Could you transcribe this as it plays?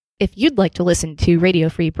If you'd like to listen to Radio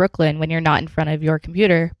Free Brooklyn when you're not in front of your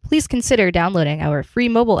computer, please consider downloading our free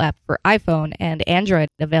mobile app for iPhone and Android,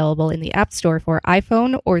 available in the App Store for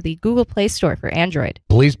iPhone or the Google Play Store for Android.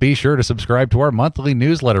 Please be sure to subscribe to our monthly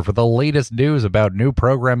newsletter for the latest news about new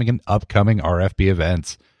programming and upcoming RFB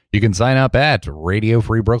events. You can sign up at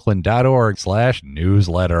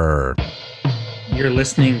radiofreebrooklyn.org/newsletter. You're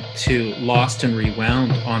listening to Lost and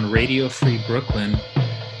Rewound on Radio Free Brooklyn.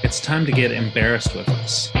 It's time to get embarrassed with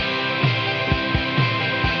us.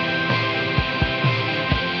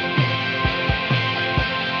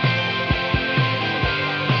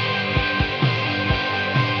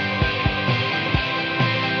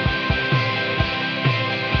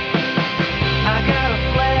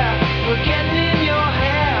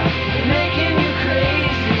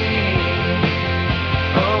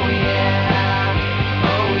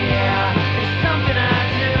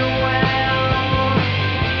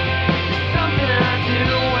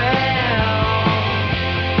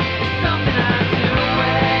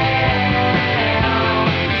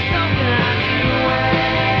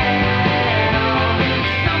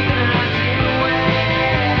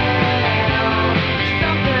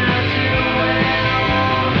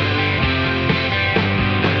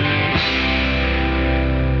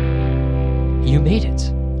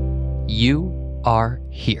 You are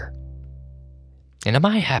here. And am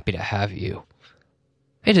I happy to have you?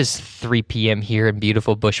 It is 3 p.m. here in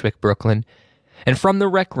beautiful Bushwick, Brooklyn. And from the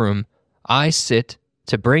rec room, I sit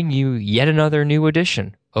to bring you yet another new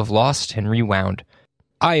edition of Lost and Rewound.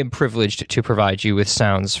 I am privileged to provide you with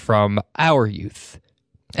sounds from our youth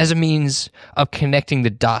as a means of connecting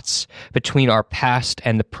the dots between our past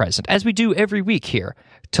and the present, as we do every week here,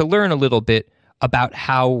 to learn a little bit about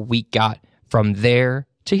how we got from there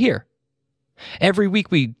to here. Every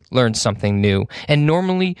week we learn something new, and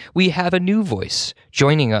normally we have a new voice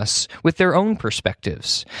joining us with their own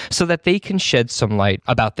perspectives so that they can shed some light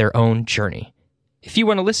about their own journey. If you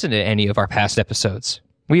want to listen to any of our past episodes,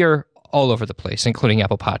 we are all over the place, including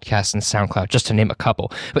Apple Podcasts and SoundCloud, just to name a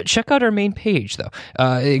couple. But check out our main page, though.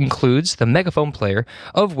 It includes the Megaphone player,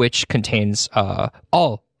 of which contains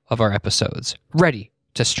all of our episodes ready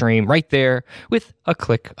to stream right there with a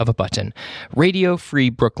click of a button.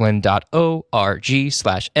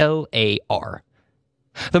 radiofreebrooklyn.org/LAR.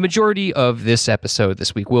 The majority of this episode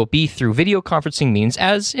this week will be through video conferencing means,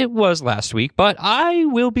 as it was last week, but I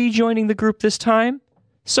will be joining the group this time,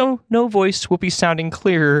 so no voice will be sounding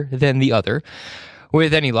clearer than the other.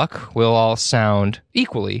 With any luck, we'll all sound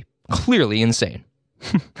equally clearly insane.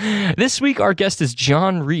 This week, our guest is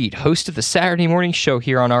Jon Reid, host of the Saturday morning show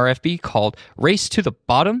here on RFB called Race to the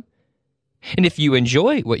Bottom. And if you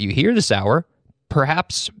enjoy what you hear this hour,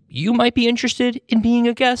 perhaps you might be interested in being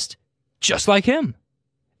a guest just like him.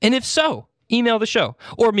 And if so, email the show,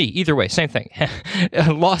 or me, either way, same thing.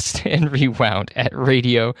 Lost and Rewound at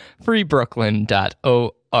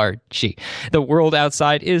radiofreebrooklyn.org. The world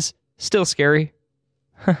outside is still scary.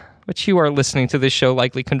 But you are listening to this show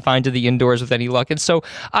likely confined to the indoors with any luck, and so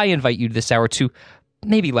I invite you this hour to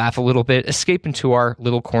maybe laugh a little bit, escape into our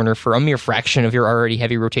little corner for a mere fraction of your already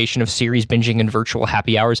heavy rotation of series binging and virtual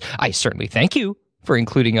happy hours. I certainly thank you for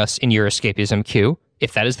including us in your escapism queue,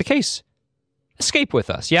 if that is the case. Escape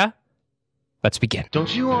with us, yeah? Let's begin.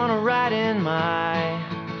 Don't you want to ride in my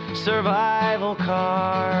survival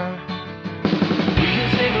car? We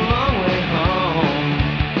can take a long way home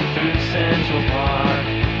through Central Park.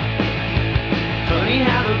 Funny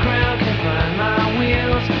how the ground can find my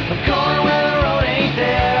wheels. I'm going where the road ain't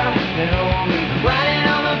there. And only riding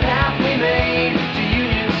on the path we made to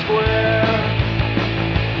Union Square.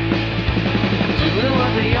 Doing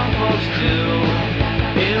what the young folks do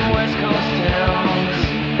in West Coast towns.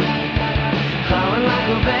 Plowing like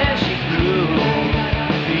a banshee through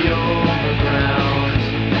the overground.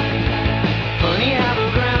 Funny how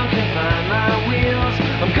the ground can find my wheels.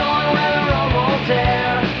 I'm going where the road won't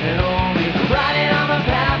dare. And only riding on the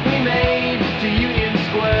path we made to Union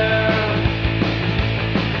Square.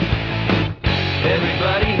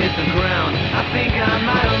 Everybody hit the ground. I think I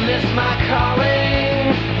might have missed my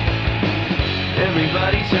calling.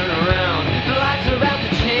 Everybody turn around. The light's about to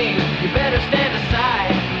change. You better stand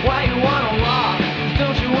aside. Why you wanna walk?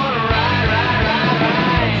 Don't you wanna ride, ride, ride,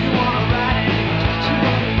 ride? Don't you wanna ride it? Don't you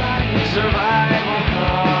wanna ride it? Survival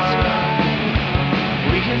car.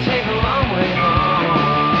 We can take a long way home.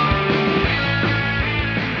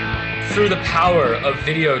 Through the power of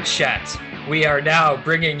video chat, we are now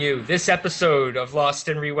bringing you this episode of Lost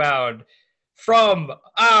and Rewound from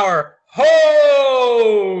our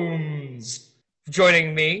homes.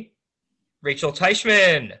 Joining me, Rachel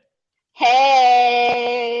Teichman.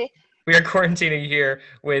 Hey! We are quarantining here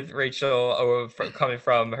with Rachel, coming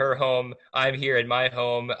from her home. I'm here in my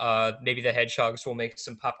home. Maybe the hedgehogs will make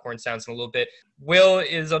some popcorn sounds in a little bit. Will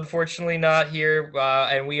is unfortunately not here,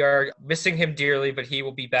 and we are missing him dearly, but he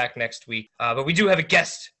will be back next week. But we do have a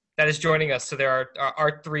guest that is joining us, so there are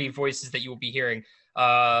our three voices that you will be hearing.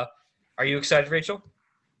 Are you excited, Rachel?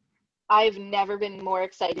 I've never been more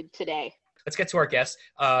excited today. Let's get to our guest.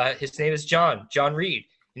 His name is Jon Reid,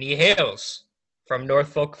 and he hails from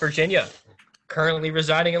Norfolk, Virginia, currently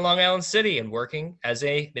residing in Long Island City and working as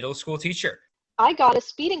a middle school teacher. I got a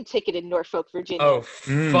speeding ticket in Norfolk, Virginia. Oh,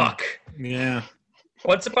 fuck. Yeah.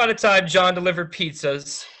 Once upon a time, Jon delivered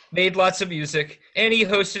pizzas, made lots of music, and he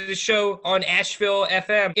hosted a show on Asheville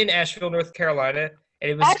FM in Asheville, North Carolina.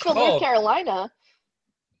 And it was Asheville, called... North Carolina?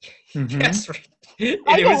 Yes, right.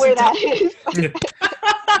 I know where that is.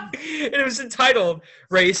 And it was entitled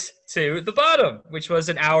Race to the Bottom, which was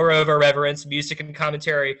an hour of irreverence, music, and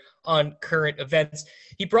commentary on current events.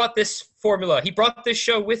 He brought this formula, he brought this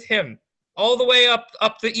show with him all the way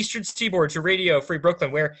up the Eastern Seaboard to Radio Free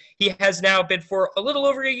Brooklyn, where he has now been for a little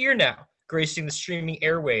over a year now, gracing the streaming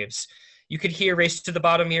airwaves. You could hear Race to the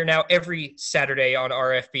Bottom here now every Saturday on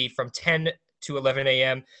RFB from 10 to 11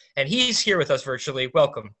 a.m. And he's here with us virtually.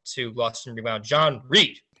 Welcome to Lost and Rewound, Jon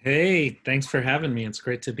Reid. Hey, thanks for having me. It's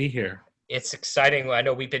great to be here. It's exciting. I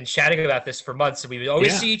know we've been chatting about this for months, and we would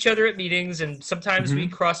always see each other at meetings, and sometimes we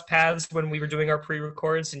cross paths when we were doing our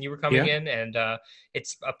pre-records and you were coming in, and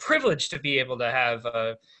it's a privilege to be able to have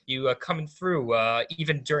you coming through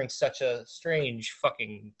even during such a strange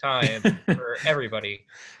fucking time for everybody.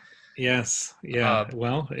 Yes. Yeah.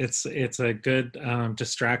 Well, it's a good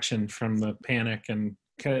distraction from the panic and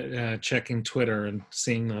checking Twitter and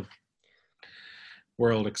seeing the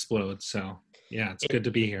world explode. So yeah, it's good to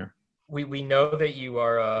be here. We know that you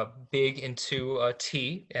are big into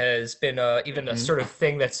tea. It has been even a sort of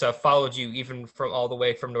thing that's followed you even from all the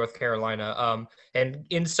way from North Carolina. And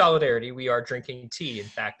in solidarity, we are drinking tea, in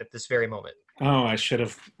fact, at this very moment. Oh, I should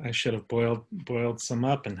have boiled some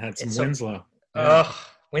up and had some Winslow.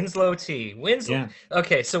 Winslow tea. Winslow. Yeah.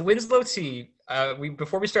 Okay, so Winslow tea.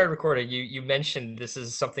 Before we started recording, you mentioned this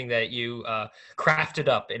is something that you crafted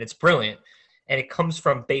up, and it's brilliant. And it comes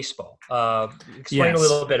from baseball. Explain a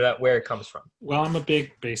little bit about where it comes from. Well, I'm a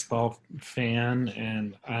big baseball fan,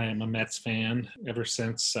 and I'm a Mets fan ever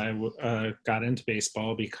since I got into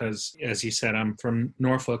baseball because, as you said, I'm from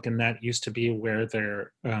Norfolk, and that used to be where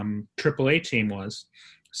their AAA team was.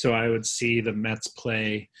 So I would see the Mets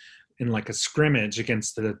play in like a scrimmage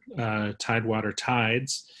against the Tidewater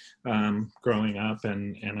Tides growing up,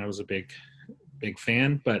 and I was a big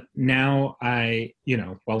fan. But now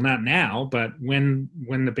not now, but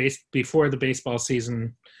before the baseball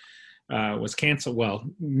season was canceled, well,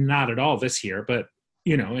 not at all this year, but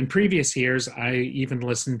in previous years, I even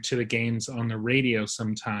listened to the games on the radio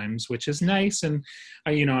sometimes, which is nice. And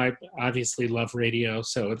I obviously love radio,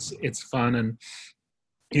 so it's fun, and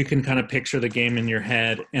you can kind of picture the game in your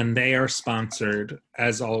head. And they are sponsored,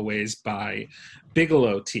 as always, by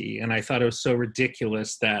Bigelow Tea. And I thought it was so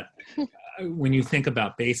ridiculous that when you think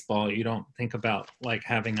about baseball, you don't think about like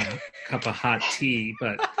having a cup of hot tea,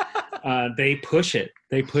 but they push it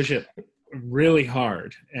really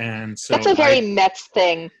hard. And so that's a very Mets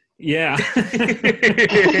thing. Yeah.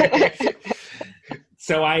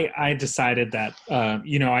 So I decided that,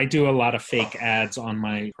 I do a lot of fake ads on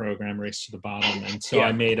my program, Race to the Bottom. And so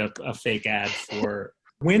I made a fake ad for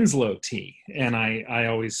Winslow tea. And I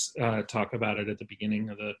always talk about it at the beginning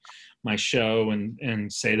of my show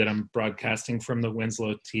and say that I'm broadcasting from the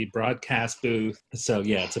Winslow tea broadcast booth. So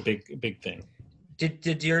yeah, it's a big thing.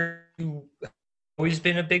 Did you always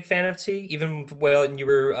been a big fan of tea, even when you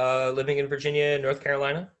were living in Virginia and North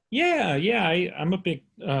Carolina? Yeah, I'm a big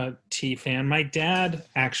tea fan. My dad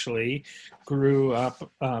actually grew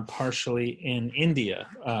up partially in India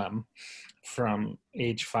from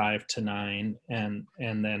age 5 to 9, and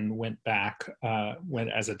then went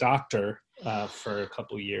as a doctor for a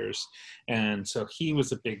couple of years. And so he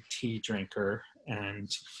was a big tea drinker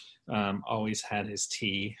and always had his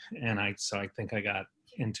tea. And I think I got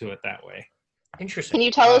into it that way. Interesting. Can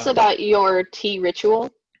you tell us about your tea ritual?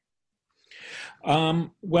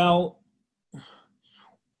 Well,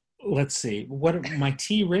 let's see. My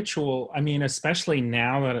tea ritual, I mean, especially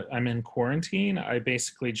now that I'm in quarantine, I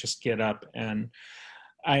basically just get up and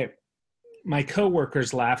my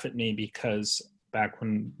coworkers laugh at me because back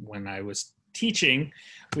when I was teaching,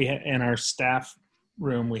 and our staff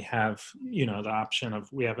room, we have, the option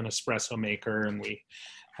of, we have an espresso maker and we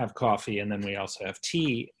have coffee, and then we also have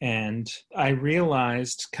tea. And I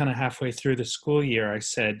realized kind of halfway through the school year, I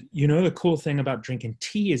said, the cool thing about drinking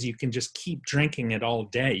tea is you can just keep drinking it all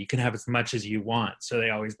day. You can have as much as you want. So they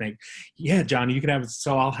always make, yeah, John, you can have,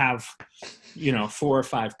 so I'll have, 4 or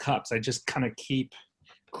 5 cups. I just kind of keep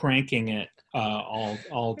cranking it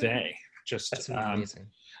all day. That's amazing.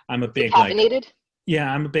 I'm a big Caffeinated?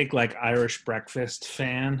 I'm a big Irish breakfast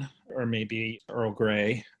fan, or maybe Earl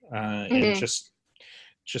Grey, and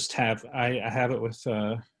just have I have it with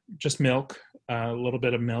just milk, a little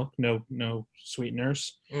bit of milk, no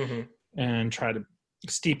sweeteners, and try to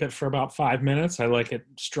steep it for about 5 minutes. I like it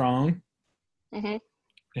strong,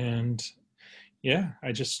 and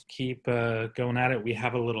I just keep going at it. We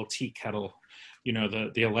have a little tea kettle,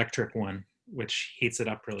 the electric one, which heats it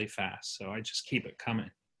up really fast. So I just keep it coming.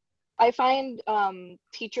 I find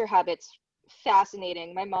teacher habits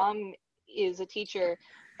fascinating. My mom is a teacher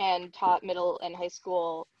and taught middle and high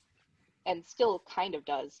school, and still kind of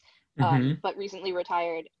does, but recently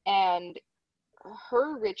retired. And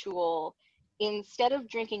her ritual, instead of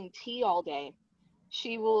drinking tea all day,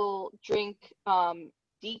 she will drink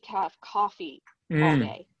decaf coffee all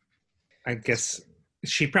day. I guess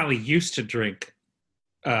she probably used to drink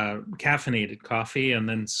caffeinated coffee and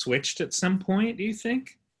then switched at some point, do you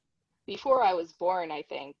think? Before I was born, I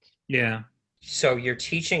think. Yeah. So you're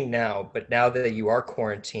teaching now, but now that you are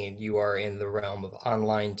quarantined, you are in the realm of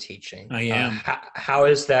online teaching. I am. How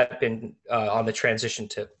has that been on the transition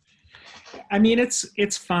to? I mean,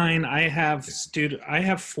 it's fine. I have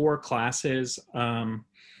 4 classes, and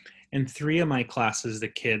 3 of my classes, the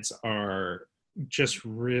kids are just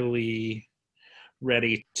really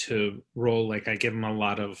ready to roll. I give them a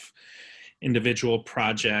lot of individual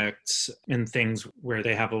projects and things where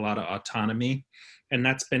they have a lot of autonomy. And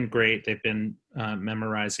that's been great. They've been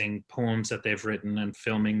memorizing poems that they've written and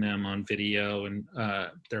filming them on video and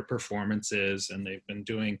their performances. And they've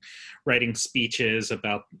been writing speeches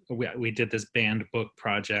about, we did this banned book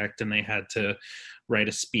project, and they had to write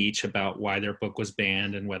a speech about why their book was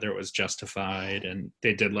banned and whether it was justified. And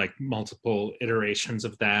they did multiple iterations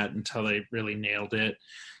of that until they really nailed it.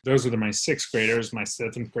 Those are my 6th graders. My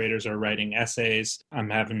 7th graders are writing essays. I'm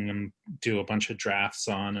having them do a bunch of drafts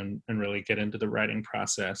on and really get into the writing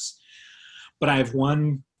process. But I have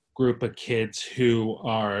one group of kids who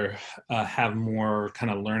are have more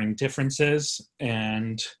kind of learning differences,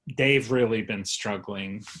 and they've really been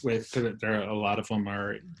struggling with. A lot of them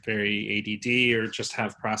are very ADD or just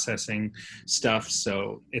have processing stuff,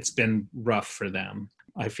 so it's been rough for them.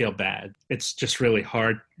 I feel bad. It's just really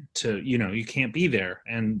hard to, you can't be there,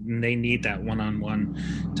 and they need that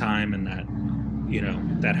one-on-one time and that,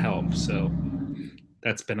 that help. So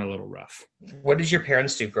that's been a little rough. What did your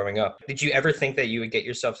parents do growing up? Did you ever think that you would get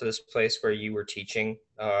yourself to this place where you were teaching,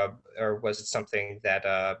 or was it something that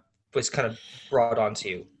was kind of brought onto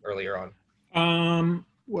you earlier on?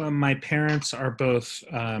 Well, my parents are both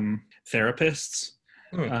therapists,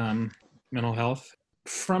 mental health.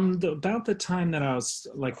 From about the time that I was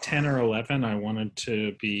 10 or 11, I wanted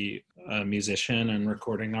to be a musician and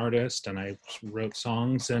recording artist, and I wrote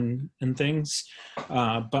songs and things.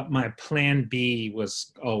 But my plan B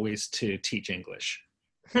was always to teach English.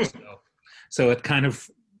 So it kind of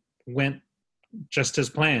went just as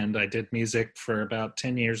planned. I did music for about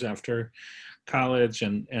 10 years after college,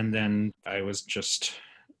 and then I was just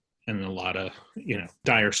in a lot of,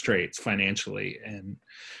 dire straits financially, and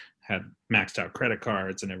had maxed out credit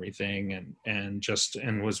cards and everything, and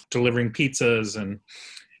was delivering pizzas and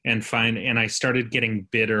I started getting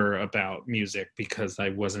bitter about music because I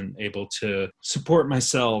wasn't able to support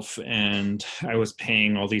myself, and I was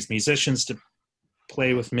paying all these musicians to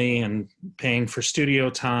play with me and paying for studio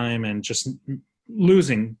time and just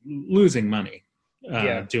losing money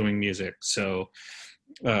doing music. So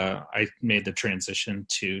I made the transition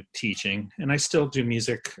to teaching, and I still do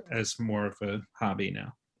music as more of a hobby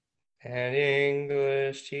now. An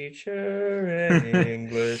English teacher, an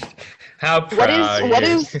English. How proud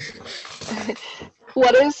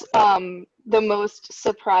what is the most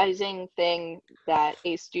surprising thing that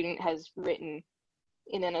a student has written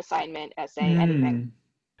in an assignment, essay, anything?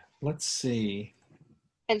 Let's see.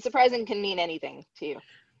 And surprising can mean anything to you.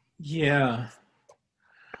 Yeah.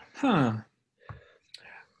 Huh.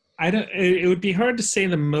 It would be hard to say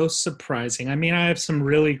the most surprising. I mean, I have some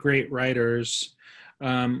really great writers.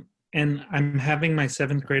 And I'm having my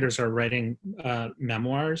 7th graders are writing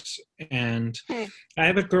memoirs, and I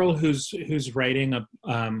have a girl who's writing a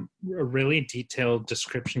really detailed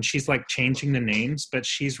description. She's changing the names, but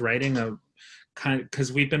she's writing a kind of,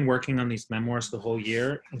 because we've been working on these memoirs the whole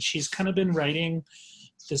year, and she's kind of been writing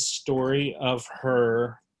this story of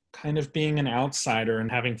her kind of being an outsider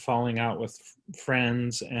and having falling out with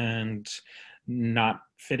friends and not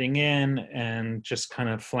fitting in and just kind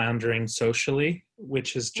of floundering socially,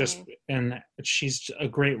 which is just, and she's a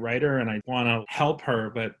great writer and I want to help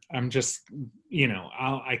her, but I'm just,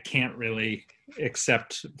 I can't really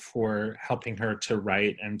accept for helping her to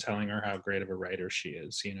write and telling her how great of a writer she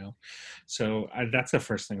is, So that's the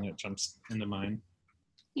first thing that jumps into mind.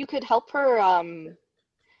 You could help her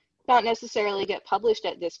not necessarily get published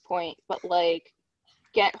at this point, but like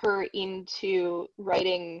get her into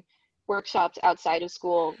writing workshops outside of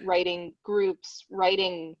school, writing groups,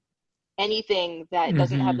 writing anything that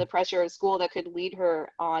doesn't have the pressure of school that could lead her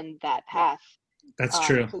on that path. That's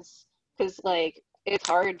true. Because like it's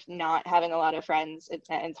hard not having a lot of friends, and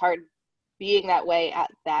it's hard being that way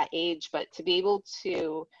at that age, but to be able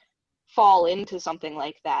to fall into something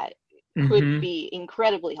like that could be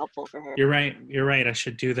incredibly helpful for her. You're right. I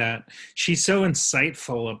should do that. She's so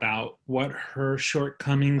insightful about what her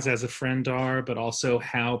shortcomings as a friend are, but also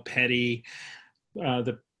how petty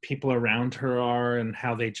the people around her are and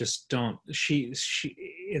how they just don't. She's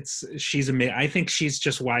amazing. I think she's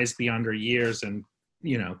just wise beyond her years, and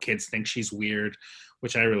kids think she's weird,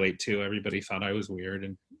 which I relate to. Everybody thought I was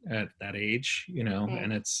weird at that age,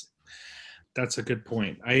 and that's a good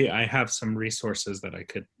point. I have some resources that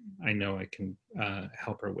I know I can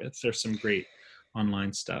help her with. There's some great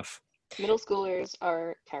online stuff. Middle schoolers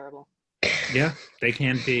are terrible. Yeah, they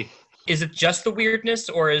can be. Is it just the weirdness,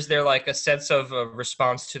 or is there like a sense of a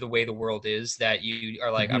response to the way the world is that you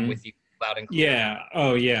are like, I'm with you loud and clear? Yeah.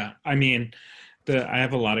 Oh, yeah. I mean, I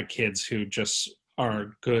have a lot of kids who just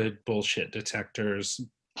are good bullshit detectors,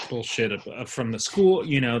 bullshit from the school.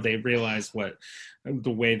 They realize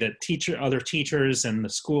the way that other teachers and the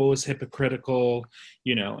school is hypocritical,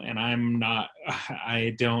 and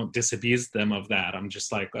I don't disabuse them of that. I'm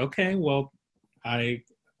just like, okay, well, I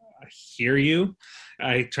hear you.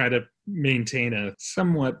 I try to maintain a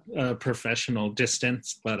somewhat professional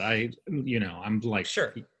distance, but I'm like,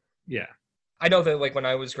 sure. Yeah. I know that like when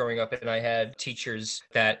I was growing up and I had teachers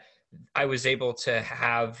that I was able to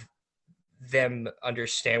have them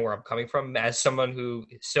understand where I'm coming from as someone who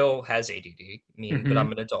still has ADD, but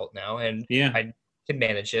I'm an adult now and I can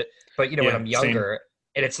manage it. But when I'm younger,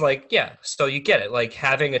 and it's like, so you get it. Like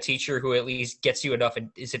having a teacher who at least gets you enough and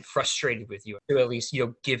isn't frustrated with you, to at least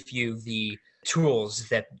give you the tools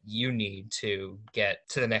that you need to get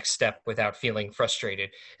to the next step without feeling frustrated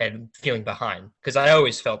and feeling behind. Because I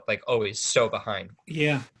always felt like always so behind.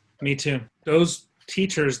 Yeah, me too. Those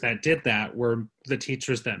teachers that did that were the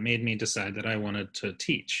teachers that made me decide that I wanted to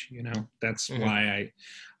teach. That's why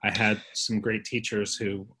I had some great teachers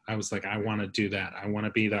who I was like, I want to do that. I want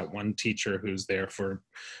to be that one teacher who's there for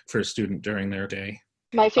a student during their day.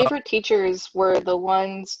 My favorite teachers were the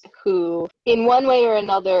ones who, in one way or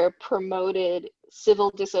another, promoted civil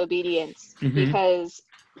disobedience because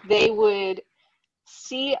they would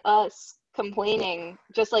see us complaining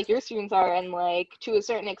just like your students are, and like to a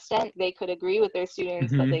certain extent they could agree with their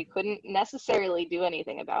students, but they couldn't necessarily do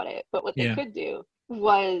anything about it. But what they could do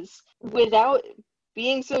was, without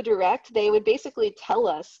being so direct, they would basically tell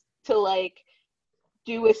us to like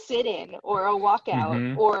do a sit-in or a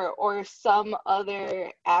walkout or some other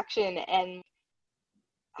action. And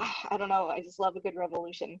I don't know, I just love a good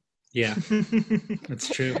revolution. Yeah, that's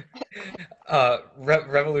true.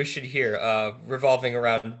 Revolution here, revolving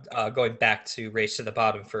around going back to Race to the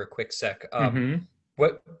Bottom for a quick sec.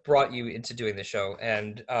 What brought you into doing the show?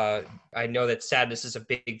 And I know that sadness is a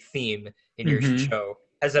big theme in your show.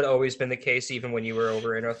 Has that always been the case, even when you were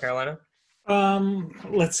over in North Carolina?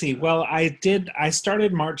 Let's see. Well, I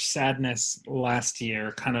started March Sadness last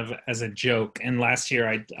year kind of as a joke. And last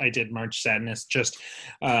year I did March Sadness. Just,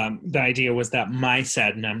 the idea was that my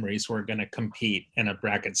sad memories were going to compete in a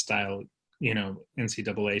bracket style,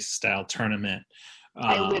 NCAA style tournament.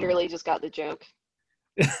 I literally just got the joke.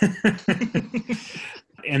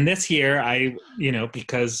 And this year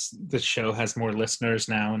because the show has more listeners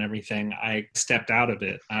now and everything, I stepped out of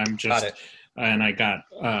it. And I got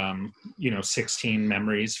 16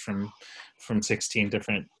 memories from 16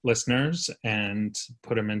 different listeners and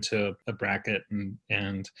put them into a bracket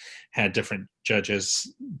and had different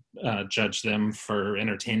judges judge them for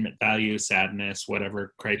entertainment value, sadness,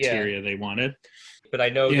 whatever criteria they wanted. But I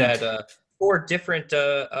know that 4 different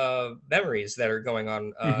memories that are going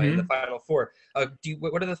on in the final 4.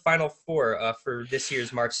 What are the final 4 for this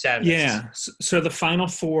year's March Sadness? Yeah, so the final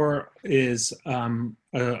 4 is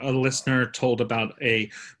a listener told about a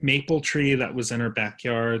maple tree that was in her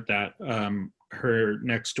backyard that her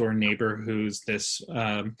next door neighbor, who's this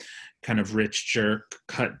kind of rich jerk,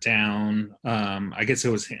 cut down. I guess it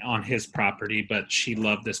was on his property, but she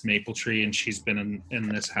loved this maple tree, and she's been in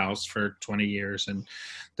this house for 20 years. And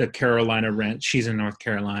the Carolina Wren, she's in North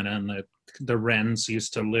Carolina, and the Wrens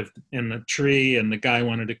used to live in the tree, and the guy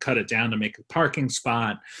wanted to cut it down to make a parking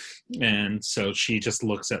spot. And so she just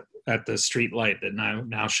looks at the street light that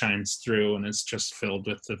now shines through, and it's just filled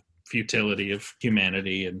with the futility of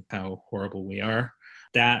humanity and how horrible we are.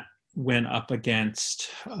 That went up against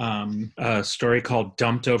a story called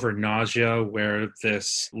Dumped Over Nausea, where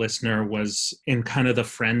this listener was in kind of the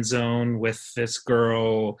friend zone with this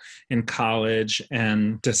girl in college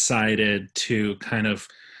and decided to kind of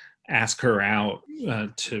ask her out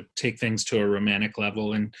to take things to a romantic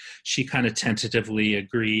level. And she kind of tentatively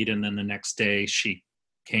agreed. And then the next day she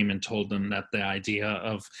came and told them that the idea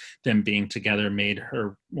of them being together made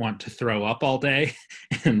her want to throw up all day.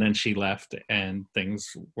 And then she left, and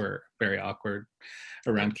things were very awkward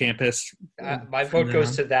around campus. My vote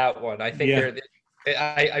goes to that one. I think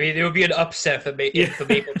I mean, it would be an upset if the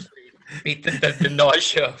maple tree beat the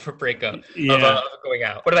nausea for breakup of going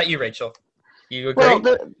out. What about you, Rachel? You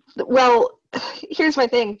agree? Well, here's my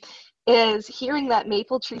thing. Is hearing that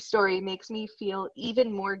maple tree story makes me feel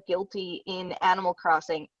even more guilty in Animal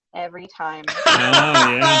Crossing every time.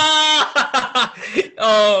 Oh, yeah.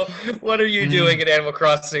 Oh, what are you doing in Animal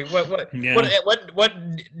Crossing? What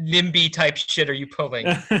NIMBY type shit are you pulling?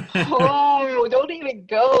 Oh, don't even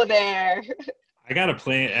go there. I gotta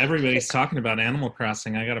play it. Everybody's talking about Animal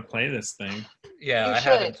Crossing. I gotta play this thing. Yeah, I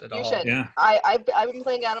haven't at all. You should. Yeah. I've been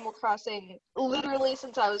playing Animal Crossing literally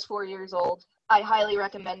since I was 4 years old. I highly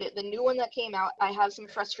recommend it. The new one that came out, I have some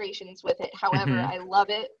frustrations with it. However, I love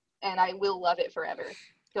it, and I will love it forever.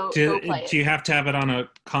 Go play it. Do you have to have it on a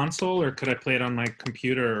console, or could I play it on my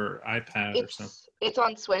computer or iPad or something? It's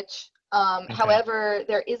on Switch. Okay. However,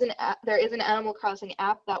 there is an Animal Crossing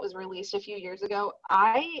app that was released a few years ago.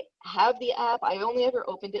 I have the app. I only ever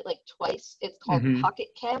opened it like twice. It's called Pocket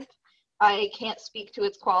Camp. I can't speak to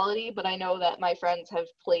its quality, but I know that my friends have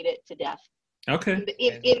played it to death. Okay.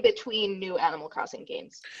 In between new Animal Crossing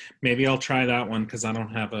games. Maybe I'll try that one because I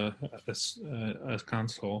don't have a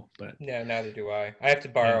console. But no, neither do I. I have to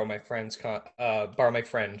borrow my friend's borrow my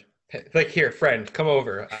friend. Like, here, friend, come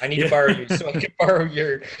over. I need to borrow you so I can borrow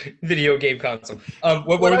your video game console.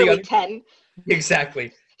 What were the other 10?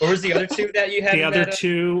 Exactly. What was the other two that you had? The other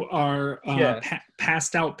two are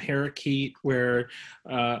Passed Out Parakeet, where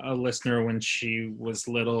a listener, when she was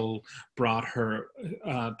little, brought her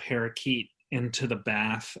parakeet into the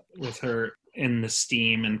bath with her in the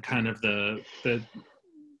steam and kind of the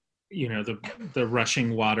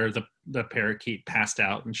rushing water. The parakeet passed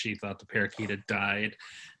out, and she thought the parakeet had died,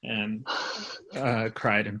 and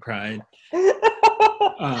cried and cried.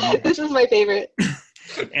 This is my favorite.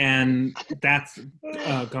 And that's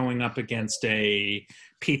going up against a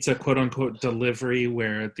pizza quote unquote delivery,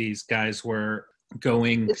 where these guys were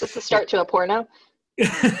going. Is this the start to a porno?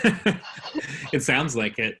 It sounds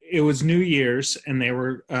like it. It was New Year's, and they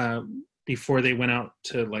were before they went out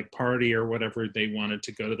to like party or whatever, they wanted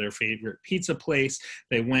to go to their favorite pizza place.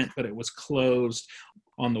 They went, but it was closed.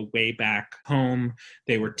 On the way back home,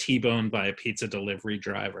 they were T-boned by a pizza delivery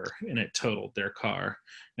driver, and it totaled their car,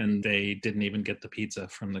 and they didn't even get the pizza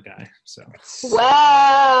from the guy. So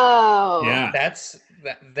wow, yeah, that's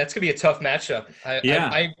gonna be a tough matchup.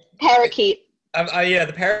 Parakeet.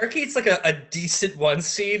 The parakeet's like a decent 1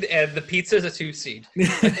 seed, and the pizza's a 2 seed.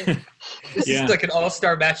 This is like an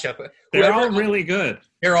all-star matchup. They're all really good.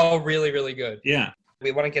 They're all really, really good. Yeah.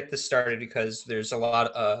 We want to get this started because there's a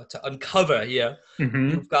lot to uncover here. Mm-hmm.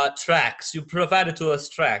 You've got tracks. You provided to us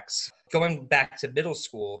tracks. Going back to middle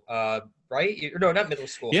school, right? No, not middle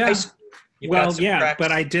school. Yeah. High school.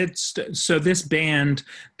 But I did. So this band,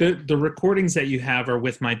 the recordings that you have are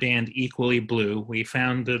with my band Equally Blue. We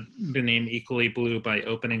found the name Equally Blue by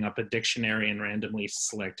opening up a dictionary and randomly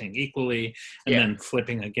selecting equally, and then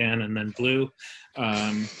flipping again, and then blue.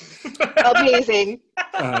 Amazing.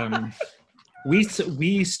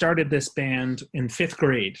 We started this band in 5th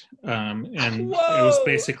grade, and it was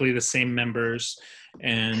basically the same members,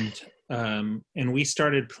 and we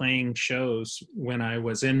started playing shows when I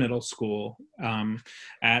was in middle school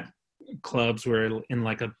at clubs. We're in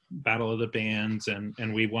like a battle of the bands,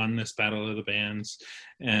 and we won this battle of the bands,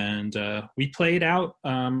 and we played out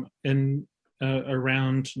in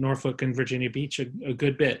around Norfolk and Virginia Beach a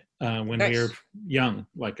good bit when we were young.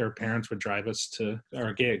 Like, our parents would drive us to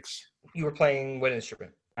our gigs. You were playing what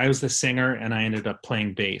instrument? I was the singer, and I ended up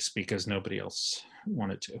playing bass because nobody else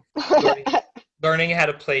wanted to. Learning how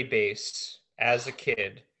to play bass as a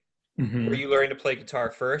kid Were you learning to play guitar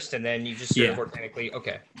first, and then you just sort of organically?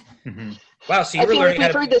 Okay. Mm-hmm. Wow. So you I were feel learning like how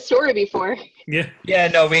we've to. heard this story before. Yeah. Yeah.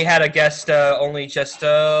 No, we had a guest only just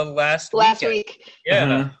last Last weekend. week. Yeah.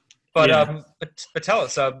 Uh-huh. But Yeah. but tell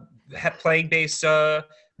us, playing bass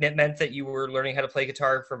meant that you were learning how to play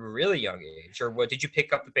guitar from a really young age, or what? Did you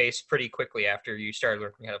pick up the bass pretty quickly after you started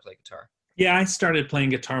learning how to play guitar? Yeah, I started playing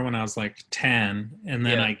guitar when I was like 10, and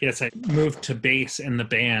then I guess I moved to bass in the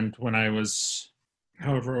band when I was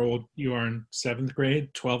however old you are in 7th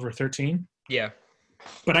grade, 12 or 13. Yeah.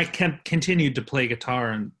 But I continued to play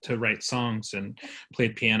guitar and to write songs and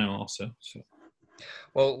played piano also. So.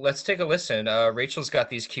 Well, let's take a listen. Rachel's got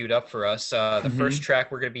these queued up for us. The first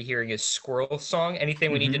track we're going to be hearing is Squirrel Song.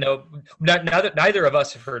 Anything we need to know? Neither of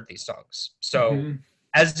us have heard these songs. So,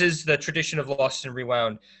 as is the tradition of Lost and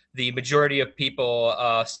Rewound, the majority of people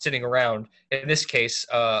sitting around, in this case,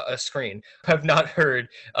 a screen, have not heard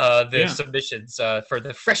the submissions for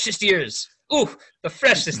the freshest years. Ooh, the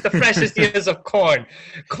freshest years of corn.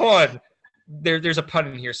 There's a pun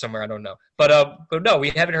in here somewhere. I don't know, but no, we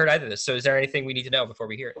haven't heard either of this. So, is there anything we need to know before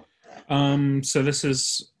we hear it? So this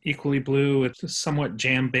is Equally Blue. It's somewhat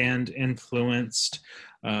jam band influenced.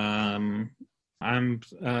 I'm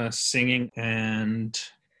singing, and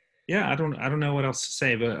I don't know what else to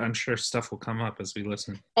say, but I'm sure stuff will come up as we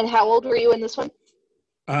listen. And how old were you in this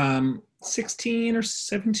one? 16 or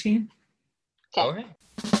 17. Okay. All right.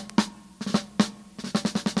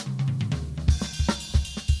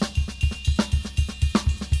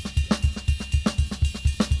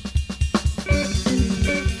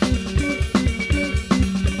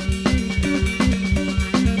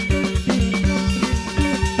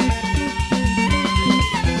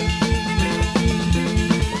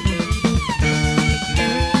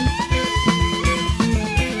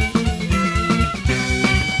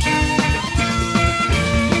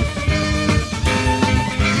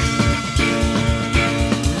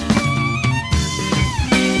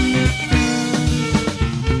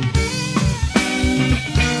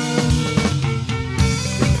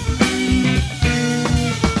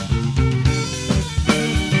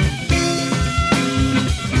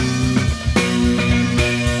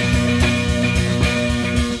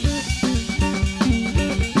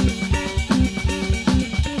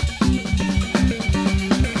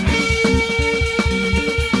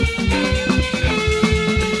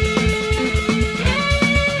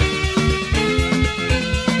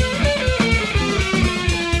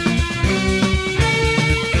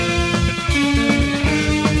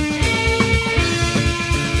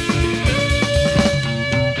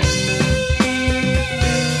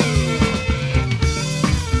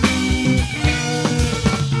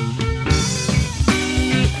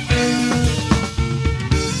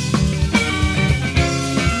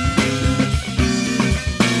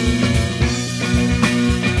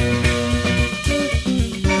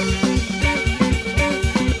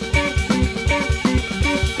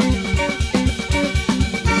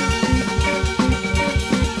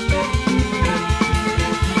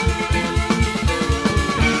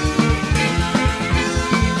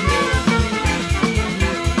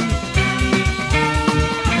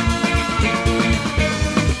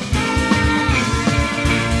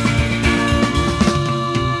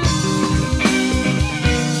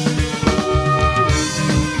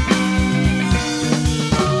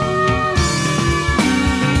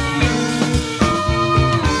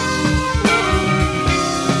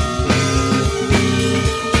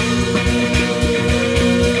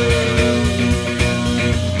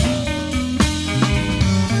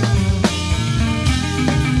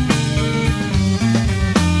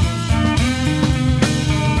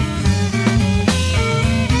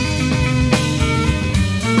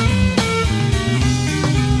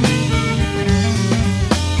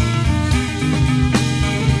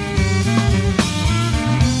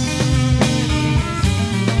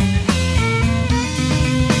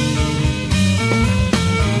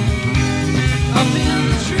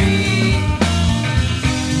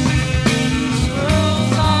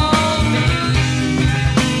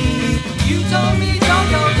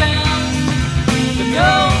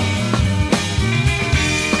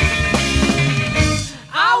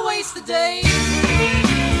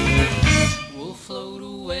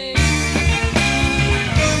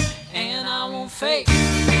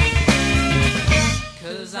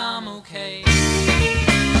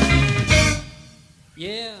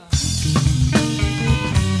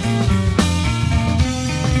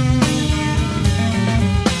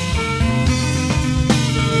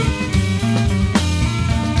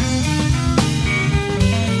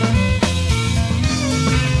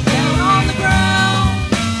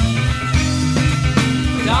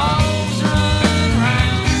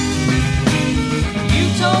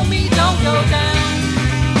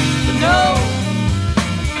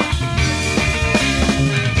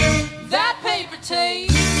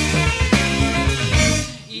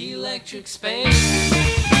 fate.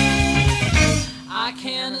 I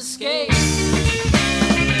can't escape,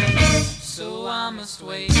 so I must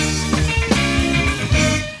wait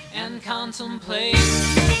and contemplate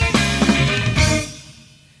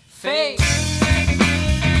fate.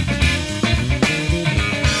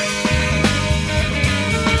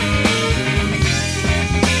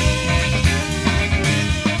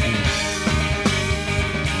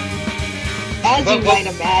 As you might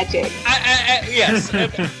imagine. Yes.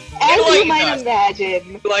 As you might us.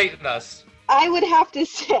 imagine, Enlighten us. I would have to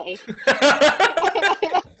say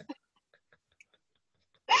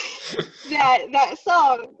that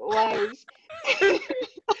song was.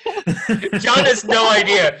 John has no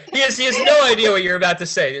idea. He has no idea what you're about to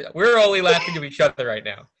say. We're only laughing to each other right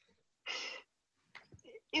now.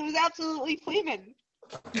 It was absolutely flaming.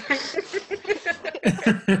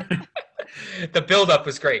 The build-up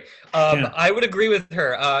was great. Yeah. I would agree with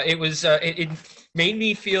her. It was. It made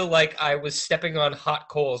me feel like I was stepping on hot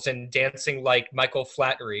coals and dancing like Michael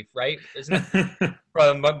Flattery, right? Isn't it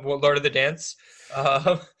from Lord of the Dance? I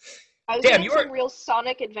was Damn, getting you were- some real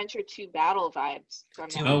Sonic Adventure 2 battle vibes from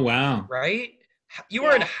that. Oh, wow. Right? You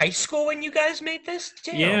were in Yeah. high school when you guys made this?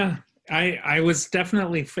 Damn. Yeah. I was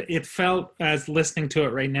definitely, it felt, as listening to it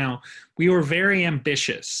right now, we were very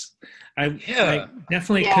ambitious. I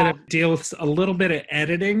definitely Yeah. could have dealt with a little bit of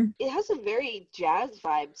editing. It has some very jazz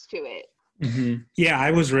vibes to it. Yeah, I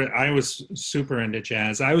was super into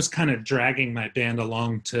jazz. I was kind of dragging my band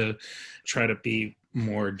along to try to be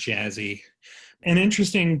more jazzy. An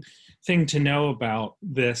interesting thing to know about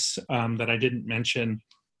this that I didn't mention,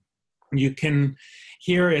 you can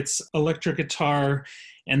hear it's electric guitar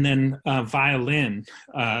and then violin.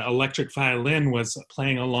 Electric violin was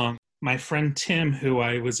playing along. My friend Tim, who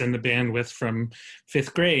I was in the band with from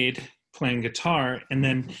 5th grade, playing guitar, and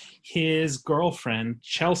then his girlfriend,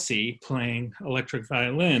 Chelsea, playing electric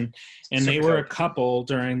violin. And they were a couple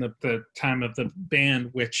during the time of the band,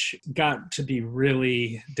 which got to be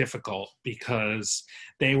really difficult because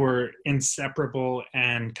they were inseparable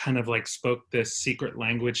and kind of like spoke this secret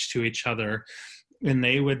language to each other. And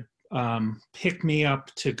they would pick me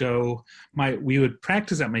up to go, we would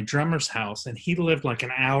practice at my drummer's house, and he lived like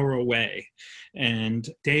an hour away, and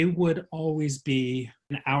they would always be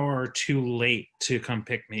an hour or two late to come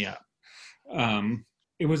pick me up.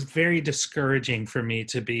 It was very discouraging for me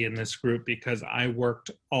to be in this group because I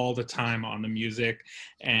worked all the time on the music,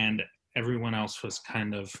 and everyone else was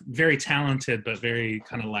kind of very talented, but very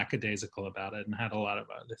kind of lackadaisical about it and had a lot of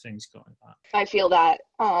other things going on. I feel that.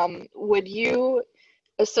 Would you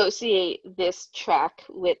associate this track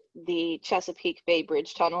with the Chesapeake Bay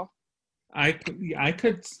Bridge Tunnel? I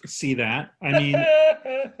could see that. I mean,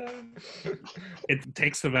 it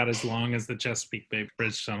takes about as long as the Chesapeake Bay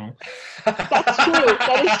Bridge Tunnel. That's true.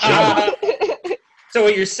 That is true. So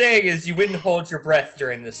what you're saying is you wouldn't hold your breath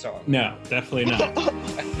during this song? No, definitely not.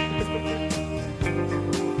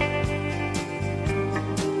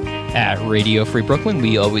 At Radio Free Brooklyn,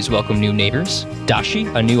 we always welcome new neighbors.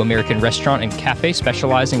 Dashi, a new American restaurant and cafe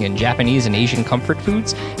specializing in Japanese and Asian comfort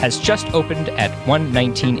foods, has just opened at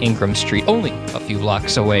 119 Ingram Street, only a few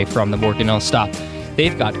blocks away from the Morganell stop.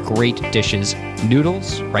 They've got great dishes,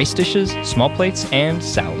 noodles, rice dishes, small plates, and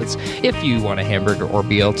salads. If you want a hamburger or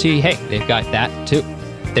BLT, hey, they've got that too.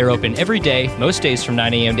 They're open every day, most days from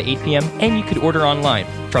 9 a.m. to 8 p.m., and you could order online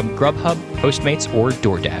from Grubhub, Postmates, or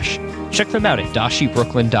DoorDash. Check them out at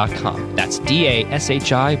dashibrooklyn.com. That's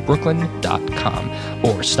DASHI Brooklyn.com.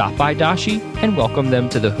 Or stop by Dashi and welcome them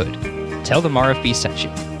to the hood. Tell them RFB sent you.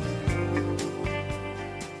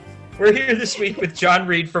 We're here this week with Jon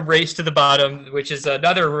Reid from Race to the Bottom, which is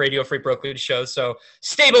another Radio Free Brooklyn show. So,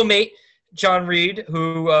 stablemate Jon Reid,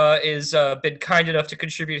 who is been kind enough to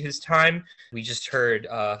contribute his time. We just heard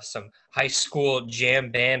some high school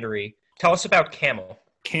jambandery. Tell us about Camel.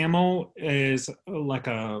 Camel is like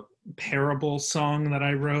a parable song that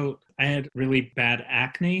I wrote. I had really bad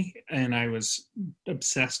acne, and I was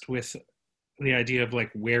obsessed with the idea of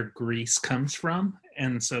like where grease comes from.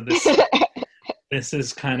 And so this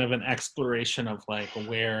is kind of an exploration of like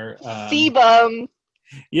where Sebum.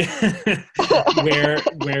 Yeah, where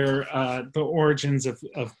the origins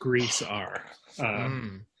of Greece are.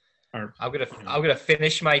 I'm gonna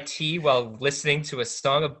finish my tea while listening to a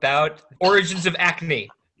song about origins of acne.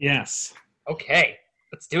 Yes. Okay,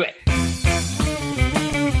 let's do it.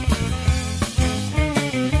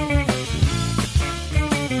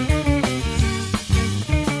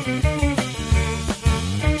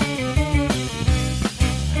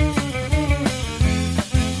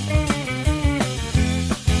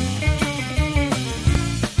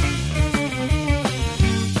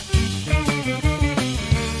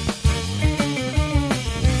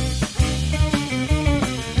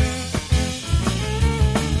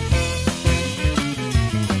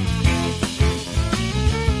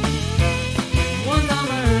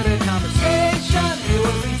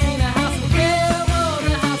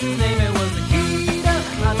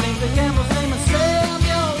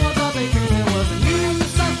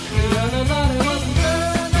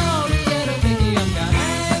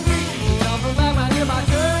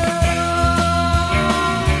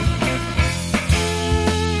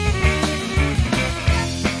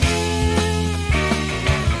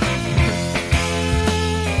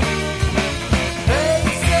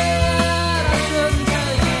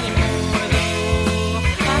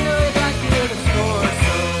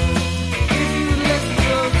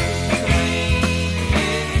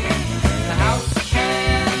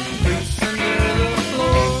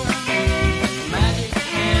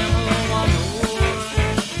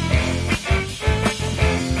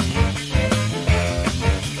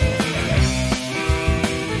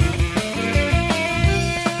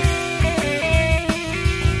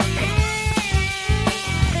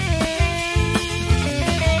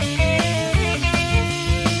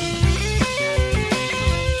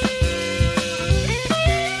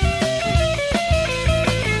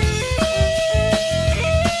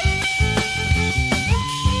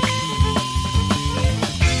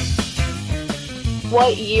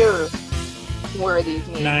 what year were these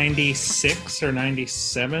names? 96 or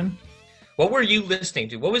 97. What were you listening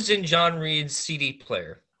to? What was in Jon Reid's CD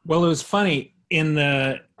player? Well, it was funny. In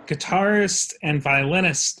the guitarist and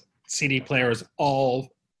violinist CD player was all,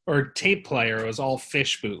 or tape player, it was all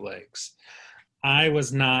Fish bootlegs. I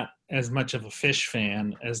was not as much of a Fish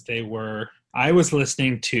fan as they were. I was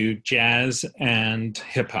listening to jazz and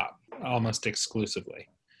hip hop almost exclusively.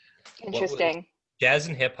 Interesting. Jazz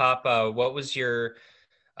and hip hop. What was your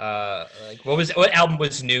what album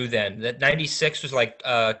was new then? That 96 was like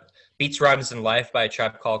Beats, Rhymes, and Life by A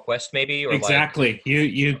Tribe Called Quest, maybe? Or Exactly. Like,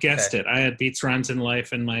 you guessed okay. it. I had Beats, Rhymes, and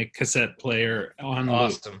Life in my cassette player on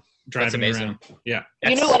Awesome. loop, driving amazing. around. Yeah.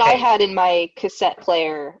 You know what I had in my cassette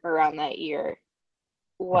player around that year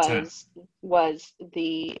What's was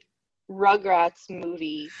the Rugrats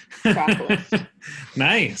movie track list.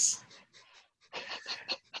 Nice.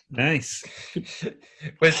 Nice.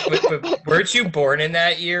 Weren't you born in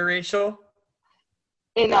that year, Rachel?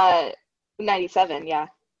 In 97, yeah.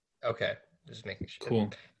 Okay, just making sure.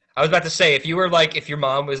 Cool. I was about to say, if your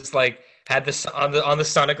mom was like had this on the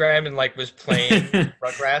sonogram and like was playing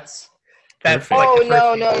Rugrats. That's Perfect.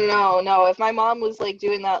 like No. If my mom was like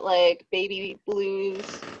doing that like baby blues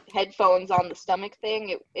headphones on the stomach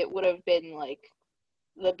thing, it would have been like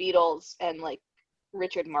the Beatles and like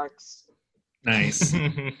Richard Marx. Nice.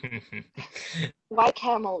 Why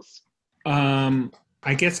camels?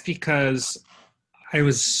 I guess because I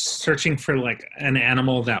was searching for like an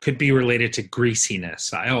animal that could be related to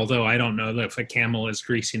greasiness. Although I don't know if a camel is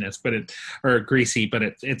greasiness, or greasy, but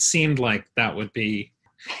it seemed like that would be.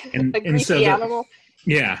 And, A greasy animal?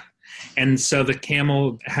 Yeah. And so the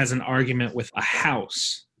camel has an argument with a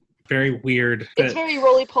house. Very weird. It's very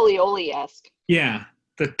roly-poly-oly-esque. Yeah.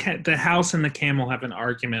 The house and the camel have an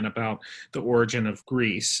argument about the origin of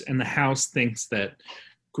Greece. And the house thinks that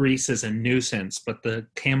Greece is a nuisance, but the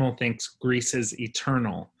camel thinks Greece is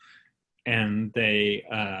eternal. And they...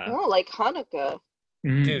 like Hanukkah.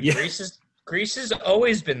 Dude, yeah. Greece has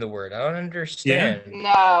always been the word. I don't understand.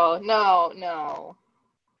 No.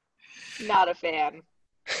 Not a fan.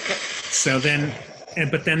 So then,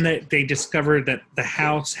 but then they discover that the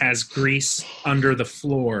house has grease under the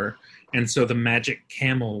floor, and so the magic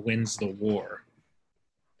camel wins the war.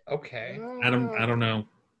 Okay. I don't know.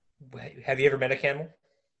 Have you ever met a camel?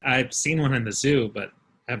 I've seen one in the zoo, but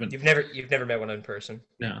haven't. You've never met one in person?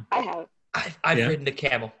 No. I have. I've ridden a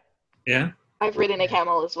camel. Yeah. I've ridden a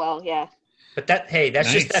camel as well. Yeah. But that's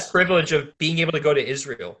Nice. just that privilege of being able to go to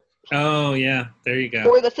Israel. Oh yeah, there you go.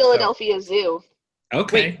 Or the Philadelphia Zoo.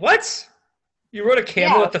 Okay. Wait, what? You rode a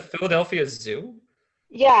camel Yeah. at the Philadelphia Zoo?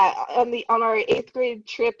 Yeah, on our 8th grade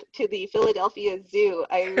trip to the Philadelphia Zoo,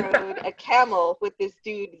 I rode a camel with this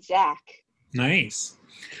dude Zach. Nice.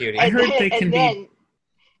 Cutie. I heard they can be.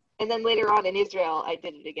 And then later on in Israel, I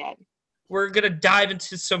did it again. We're going to dive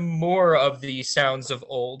into some more of the sounds of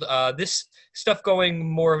old. This stuff going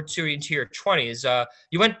more into your 20s.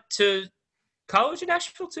 You went to college in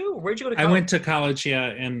Asheville too? Where'd you go to college? I went to college,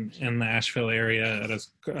 in the Asheville area at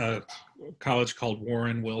a college called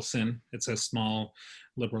Warren Wilson. It's a small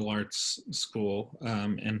liberal arts school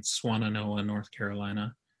in Swannanoa, North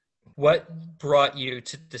Carolina. What brought you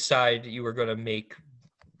to decide you were going to make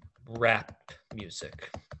rap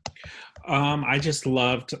music? I just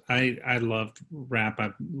loved I loved rap.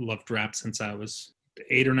 I've loved rap since I was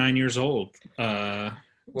 8 or 9 years old.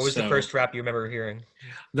 What was the first rap you remember hearing?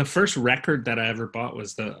 The first record that I ever bought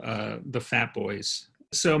was the Fat Boys.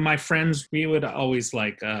 So my friends, we would always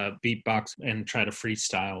like beatbox and try to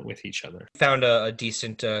freestyle with each other. Found a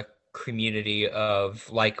decent community of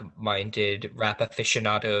like-minded rap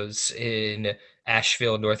aficionados in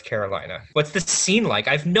Asheville, North Carolina. What's the scene like?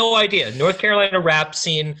 I have no idea. North Carolina rap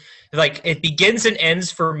scene, like it begins and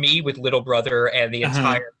ends for me with Little Brother and the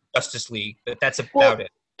entire Justice League, but that's about it.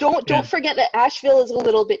 Don't forget that Asheville is a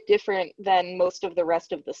little bit different than most of the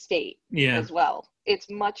rest of the state as well. It's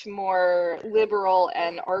much more liberal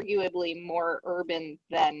and arguably more urban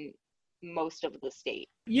than most of the state.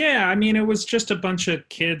 Yeah, I mean, it was just a bunch of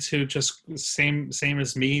kids who just same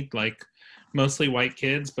as me, like mostly white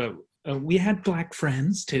kids, but we had black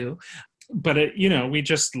friends too. But we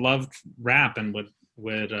just loved rap and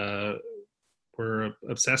were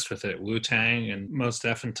obsessed with it. Wu-Tang and Mos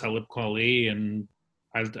Def and Talib Kweli, and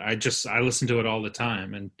I listened to it all the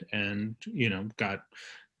time, and got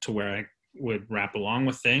to where I would rap along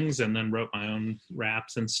with things, and then wrote my own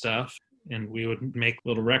raps and stuff, and we would make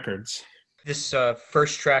little records. This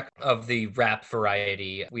first track of the rap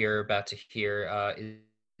variety we are about to hear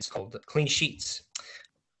is called Clean Sheets.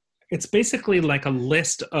 It's basically like a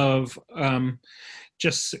list of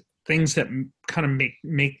just things that kind of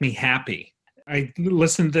make me happy. I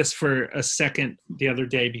listened to this for a second the other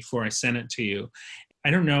day before I sent it to you. I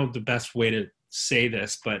don't know the best way to say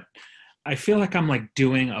this, but I feel like I'm like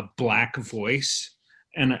doing a black voice.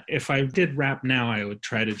 And if I did rap now, I would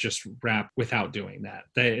try to just rap without doing that.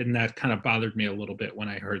 And that kind of bothered me a little bit when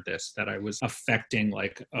I heard this, that I was affecting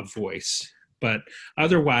like a voice. But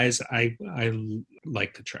otherwise, I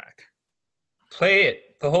like the track. Play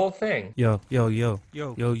it, the whole thing. Yo.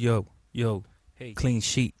 Hey. Clean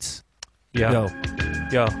sheets. Yo.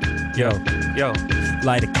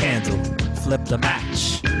 Light a candle, flip the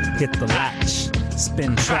match, hit the latch,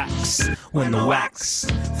 spin tracks, win the wax,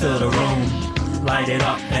 fill the room, light it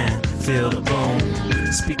up and feel the boom.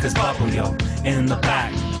 Speakers bubble, yo, in the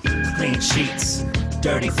back, clean sheets,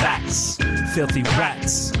 dirty facts, filthy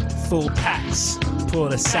rats, full packs, pull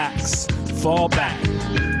the sacks, fall back,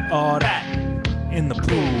 all that, in the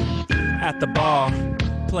pool, at the bar,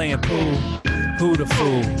 playing pool, who the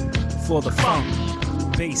fool, for the funk,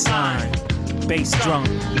 bass line, bass drum,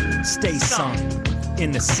 stay sunk,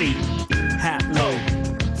 in the seat, hat low,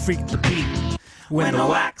 freak the beat, win the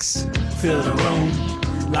wax, fill the room,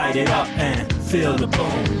 light it up and feel the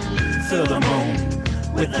boom, fill the moon,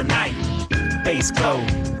 with the night, bass go,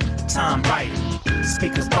 time right,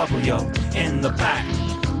 speakers bubble, yo, in the back,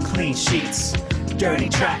 clean sheets, dirty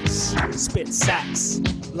tracks, spit sacks,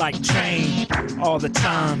 like train, all the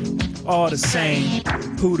time, all the same,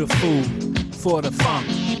 who the fool, for the funk,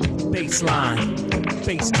 bass line,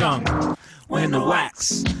 bass drum, win the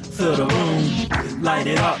wax, fill the room, light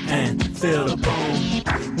it up and feel the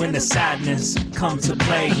boom, when the sadness comes to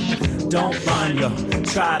play, don't run, yo,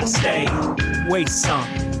 try to stay, waist sunk,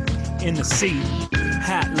 in the seat,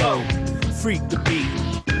 hat low, freak the beat,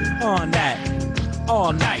 on that,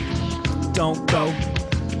 all night, don't go,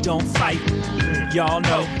 don't fight, y'all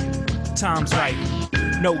know, time's right,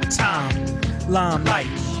 no time, limelight,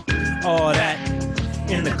 all that,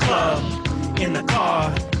 in the club, in the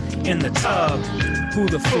car, in the tub, who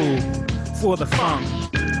the fool, for the funk,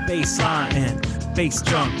 bass line and bass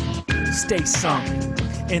drum, stay sunk,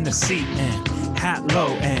 in the seat and hat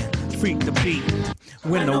low and freak the beat,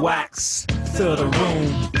 win the wax, fill the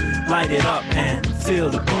room, light it up and feel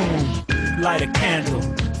the boom, light a candle,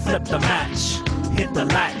 flip the match, hit the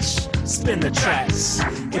latch, spin the tracks,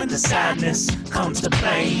 if the sadness comes to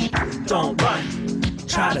play, don't run,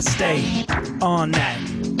 try to stay, on that,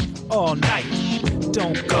 all night,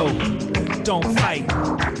 don't go, don't fight,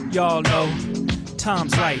 y'all know,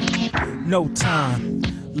 time's right, no time,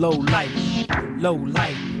 low light, low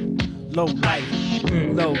light, low light,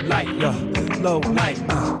 low light, low light,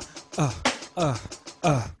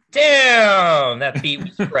 Damn, that beat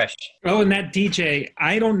was fresh. Oh, and that DJ,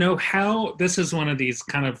 I don't know how, this is one of these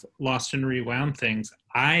kind of lost and rewound things.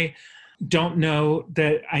 I don't know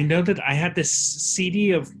that, I know that I had this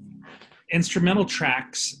CD of instrumental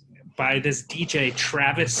tracks by this DJ,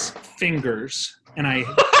 Travis Fingers, and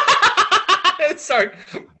Sorry.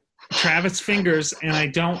 Travis Fingers, and I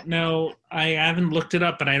don't know, I haven't looked it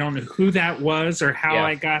up, but I don't know who that was or how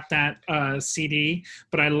I got that CD,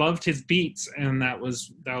 but I loved his beats, and that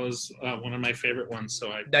was one of my favorite ones.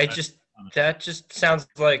 So that just sounds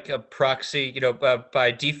like a proxy,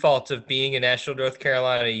 by default of being in Nashville, North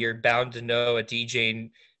Carolina, you're bound to know a DJ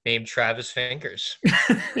named Travis Fingers.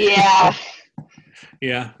 Yeah.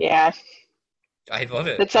 Yeah. Yeah. I love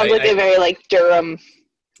it. That sounds like a very like Durham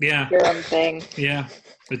thing. Yeah,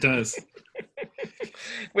 it does.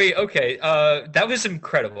 Wait, okay. That was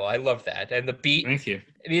incredible. I love that. And the beat. Thank you.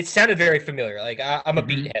 I mean, it sounded very familiar. Like I'm a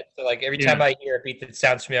beat head, so like every time I hear a beat that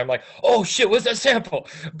sounds familiar, I'm like, "Oh shit, what's that sample?"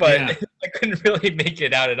 But I couldn't really make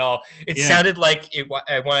it out at all. It sounded like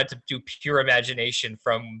I wanted to do Pure Imagination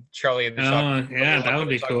from Charlie and the Chocolate. Oh, yeah, that would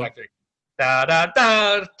be cool. Da da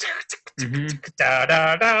da da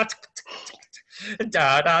da da.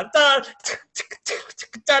 Da da da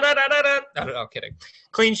da da da da. No, kidding.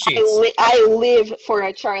 Clean sheets. I live for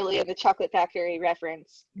a Charlie and the Chocolate Factory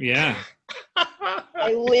reference. Yeah.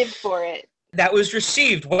 I live for it. That was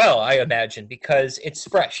received well, I imagine, because it's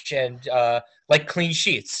fresh and like clean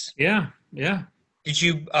sheets. Yeah. Did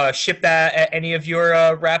you ship that at any of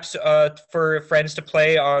your raps for friends to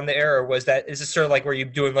play on the air, or is this sort of like where you're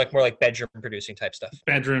doing like more like bedroom producing type stuff?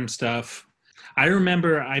 Bedroom stuff. I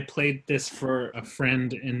remember I played this for a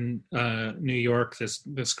friend in New York,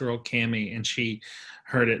 this girl, Cammie, and she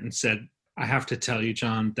heard it and said, "I have to tell you,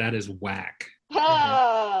 Jon, that is whack."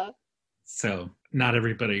 So not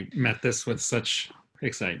everybody met this with such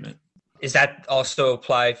excitement. Is that also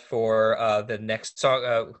apply for the next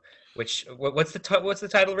song? What's the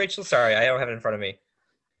title, Rachel? Sorry, I don't have it in front of me.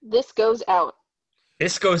 This Goes Out.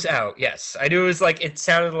 This Goes Out. Yes, I knew it was like, it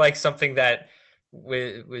sounded like something that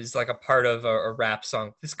was like a part of a rap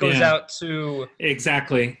song. This goes Yeah. out to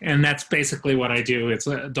Exactly, and that's basically what I do. It's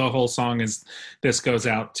the whole song is this goes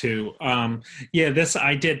out to. This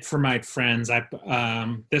I did for my friends.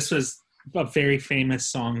 This was a very famous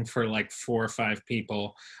song for like 4 or 5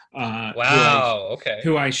 people. wow. Okay.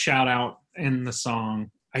 Who I shout out in the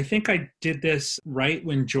song. I think I did this right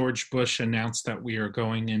when George Bush announced that we are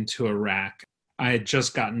going into Iraq. I had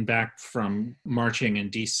just gotten back from marching in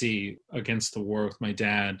D.C. against the war with my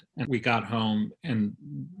dad. And we got home and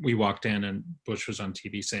we walked in and Bush was on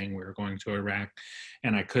TV saying we were going to Iraq.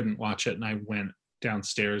 And I couldn't watch it. And I went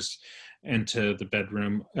downstairs into the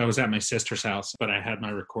bedroom. I was at my sister's house, but I had my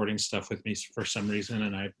recording stuff with me for some reason.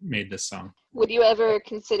 And I made this song. Would you ever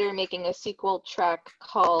consider making a sequel track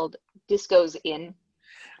called Disco's In?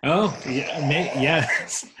 Oh, yeah,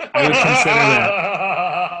 yes. I would consider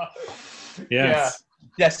that. Yes. Yeah.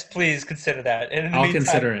 Yes, please consider that. And in the I'll meantime,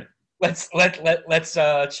 consider it. Let's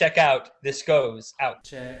check out This Goes Out.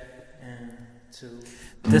 Check and 2.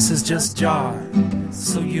 This is just Jar,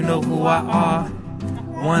 so you know who I are.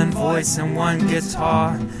 One voice and one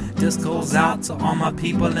guitar. This goes out to all my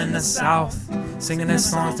people in the South, singing their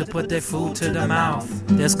songs to put their food to the mouth.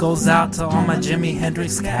 This goes out to all my Jimi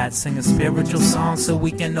Hendrix cats, singing spiritual songs so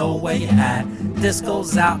we can know where you're at. This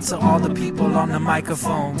goes out to all the people on the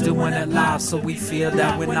microphone, doing it live so we feel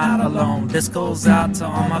that we're not alone. This goes out to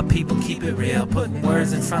all my people, keep it real, putting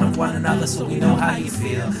words in front of one another so we know how you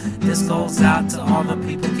feel. This goes out to all the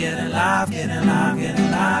people getting live, getting live,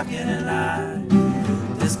 getting live, getting live.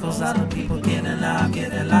 This goes out to people getting live,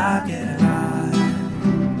 getting live, getting live.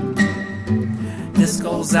 This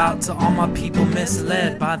goes out to all my people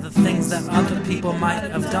misled by the things that other people might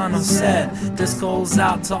have done or said. This goes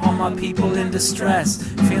out to all my people in distress,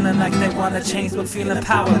 feeling like they want to change but feeling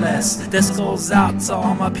powerless. This goes out to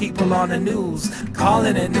all my people on the news,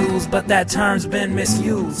 calling it news but that term's been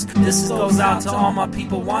misused. This goes out to all my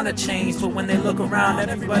people want to change, but when they look around at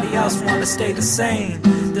everybody else want to stay the same.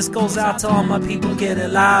 This goes out to all my people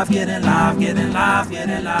getting live, getting live, getting live,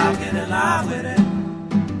 getting live, getting live with it.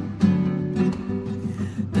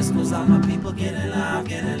 This goes out my people getting live,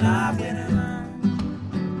 getting live, getting live.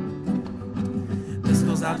 This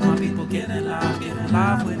goes out my people getting live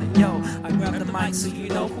with it. Yo, I grab the mic so you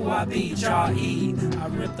know who I be. Jar-E, I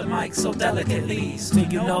rip the mic so delicately, so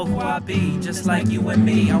you know who I be. Just like you and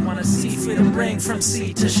me, I wanna see freedom ring from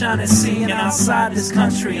sea to shining sea and outside this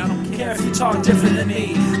country. I don't care if you talk different than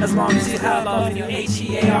me, as long as you have love in your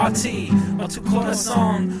H-E-A-R-T, or tu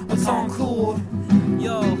corazon, or ton cool.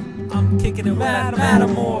 Yo, I'm kicking it with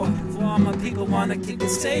more. For all my people wanna kick it,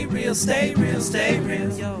 stay real, stay real, stay real.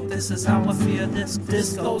 Yo, this is how I feel. This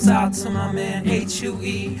goes out to my man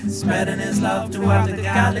H-U-E, spreading his love throughout the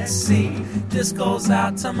galaxy. This goes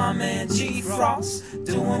out to my man G Frost,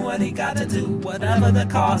 doing what he gotta do, whatever the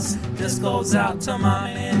cost. This goes out to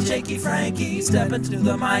my man Jakey Frankie, stepping to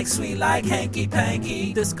the mic sweet like hanky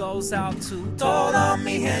panky. This goes out to todo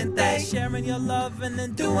mi gente, sharing your love and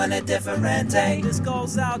then doing it differente. This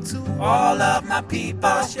goes out to all of my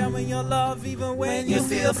people, sharing your love even when you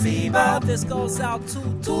feel feeble. This goes out to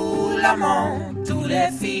tout le monde, tous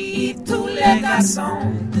les filles, tous les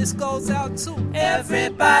garçons. This goes out to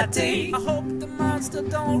everybody. I hope the monster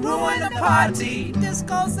don't ruin the party. This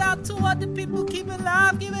goes out to all the people, keep it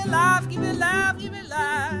live, give it live, give it live, give it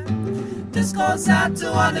live. This goes out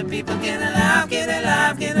to all the people, get it live, get it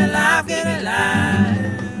live, get it live, get it live.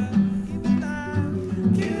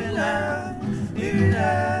 Give it live, give it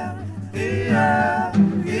live, give it live,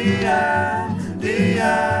 give it live, give it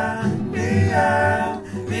live, give it live,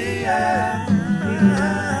 give it live.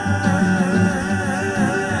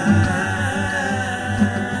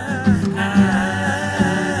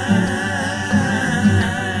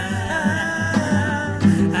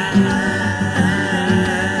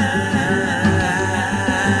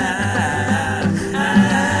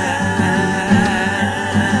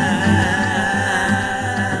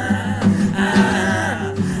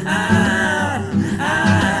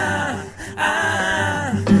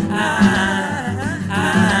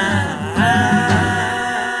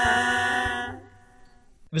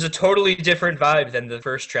 It was a totally different vibe than the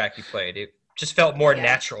first track you played. It just felt more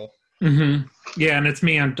natural. Mm-hmm. Yeah, and it's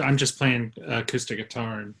me. I'm just playing acoustic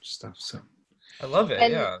guitar and stuff. So I love it.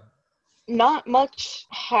 And yeah. Not much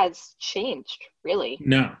has changed, really.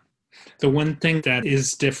 no, the one thing that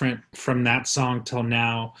is different from that song till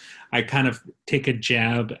now, I kind of take a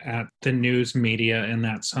jab at the news media in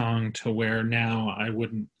that song to where now I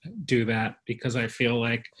wouldn't do that because I feel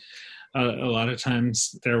like a lot of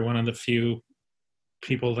times they're one of the few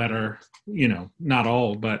people that are, not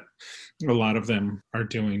all, but a lot of them are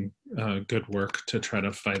doing good work to try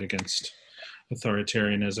to fight against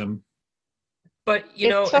authoritarianism. But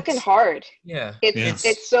it's fucking hard. Yeah.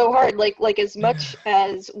 It's so hard. Like as much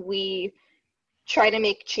as we try to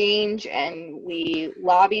make change and we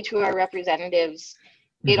lobby to our representatives,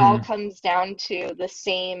 it all comes down to the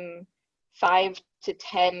same 5 to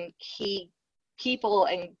 10 key people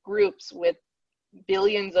and groups with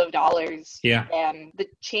billions of dollars. Yeah. And the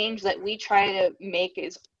change that we try to make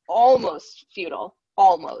is almost futile.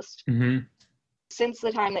 Almost. Since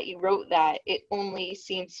the time that you wrote that, it only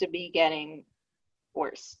seems to be getting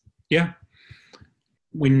worse. Yeah.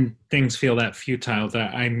 When things feel that futile,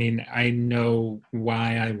 that I mean, I know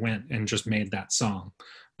why I went and just made that song.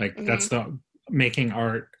 Like that's the making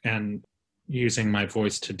art and using my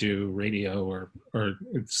voice to do radio, or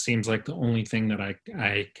it seems like the only thing that I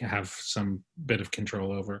have some bit of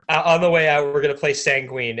control over. On the way out, we're going to play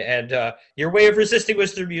Sanguine, and your way of resisting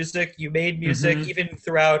was through music. You made music even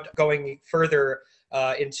throughout going further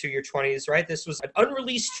into your 20s, right? This was an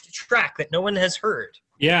unreleased track that no one has heard.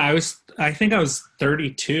 Yeah, I think I was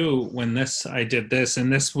 32 when I did this,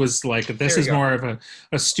 and this was like, this is more of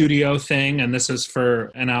a studio thing, and this is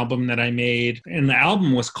for an album that I made, and the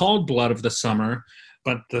album was called Blood of the Summer,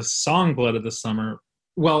 but the song Blood of the Summer,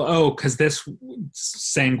 because this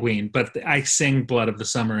Sanguine, but I sing Blood of the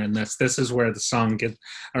Summer in this. This is where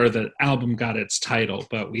the album got its title,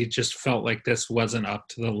 but we just felt like this wasn't up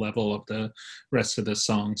to the level of the rest of the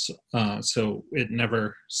songs, so it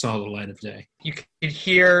never saw the light of day. You could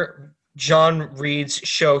hear Jon Reid's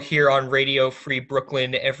show here on Radio Free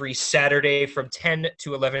Brooklyn every Saturday from 10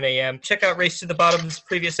 to 11 a.m. Check out Race to the Bottom's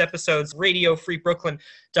previous episodes,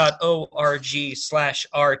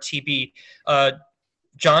 radiofreebrooklyn.org/RTB.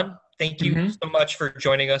 John, thank you so much for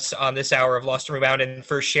joining us on this hour of Lost and Rewound, and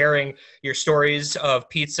for sharing your stories of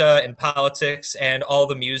pizza and politics and all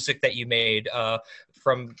the music that you made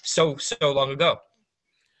from so long ago.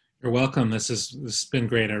 You're welcome. This has been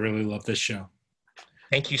great. I really love this show.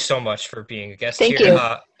 Thank you so much for being a guest Thank here. you.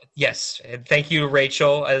 Yes, and thank you,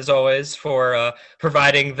 Rachel, as always, for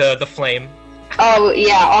providing the flame. Oh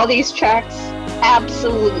yeah, all these tracks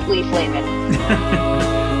absolutely flaming.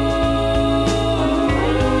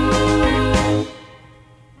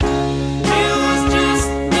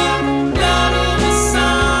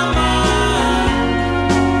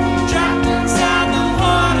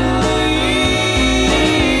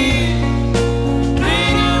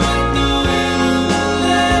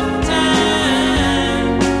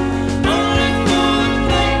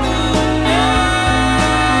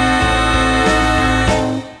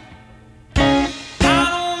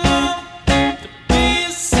 Be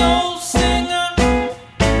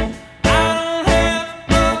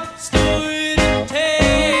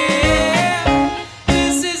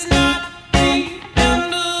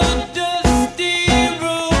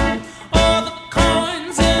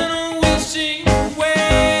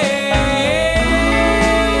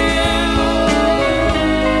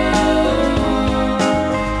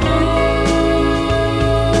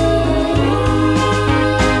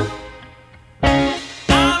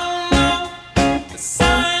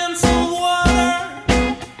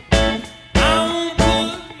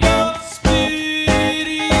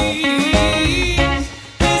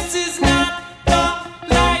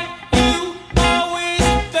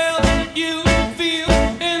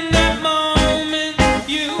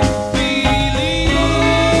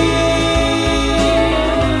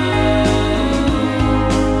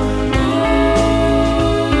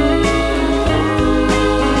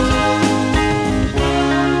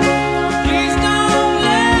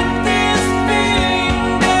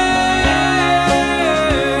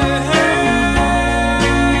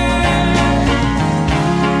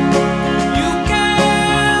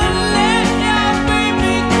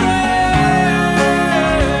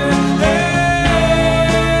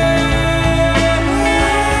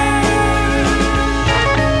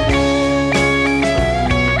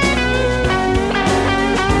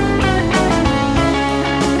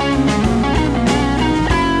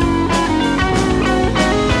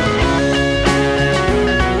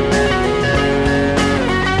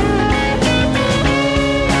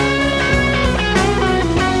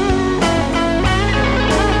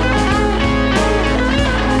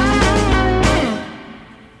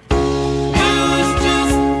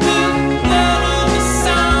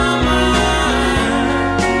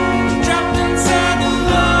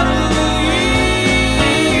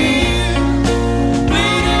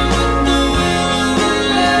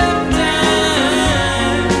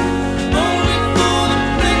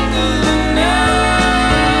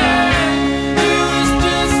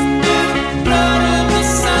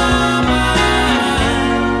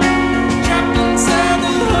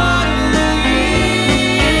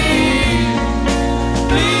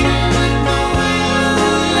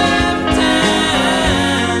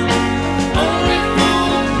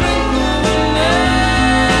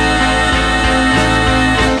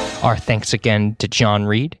Our thanks again to Jon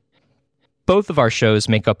Reid. Both of our shows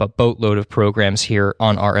make up a boatload of programs here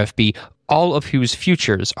on RFB, all of whose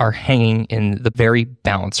futures are hanging in the very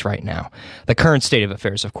balance right now. The current state of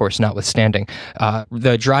affairs, of course, notwithstanding.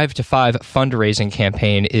 The Drive to 5 fundraising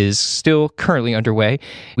campaign is still currently underway.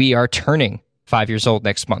 We are turning 5 years old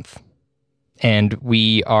next month, and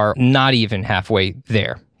we are not even halfway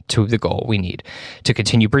there to the goal we need to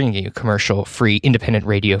continue bringing you commercial-free independent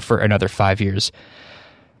radio for another 5 years.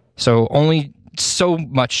 So only so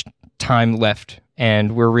much time left,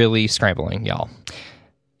 and we're really scrambling, y'all.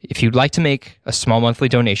 If you'd like to make a small monthly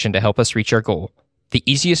donation to help us reach our goal, the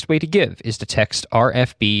easiest way to give is to text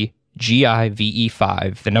RFB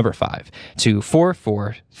GIVE5, the number 5, to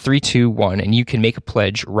 44321, and you can make a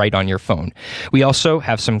pledge right on your phone. We also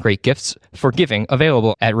have some great gifts for giving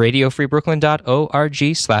available at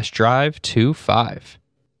radiofreebrooklyn.org/drive25.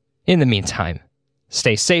 In the meantime,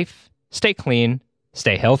 stay safe, stay clean,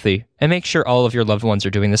 stay healthy, and make sure all of your loved ones are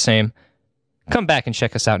doing the same. Come back and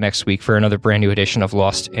check us out next week for another brand new edition of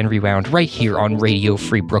Lost and Rewound right here on Radio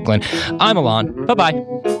Free Brooklyn. I'm Elann. Bye-bye.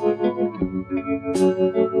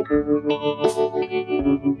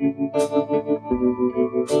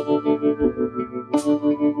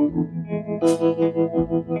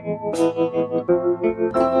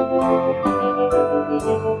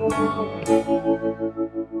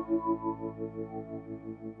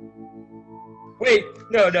 Wait,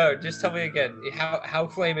 no, just tell me again. How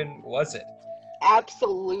flaming was it?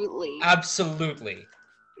 Absolutely. Absolutely.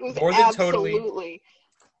 It was More than absolutely.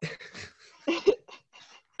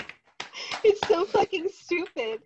 It's so fucking stupid.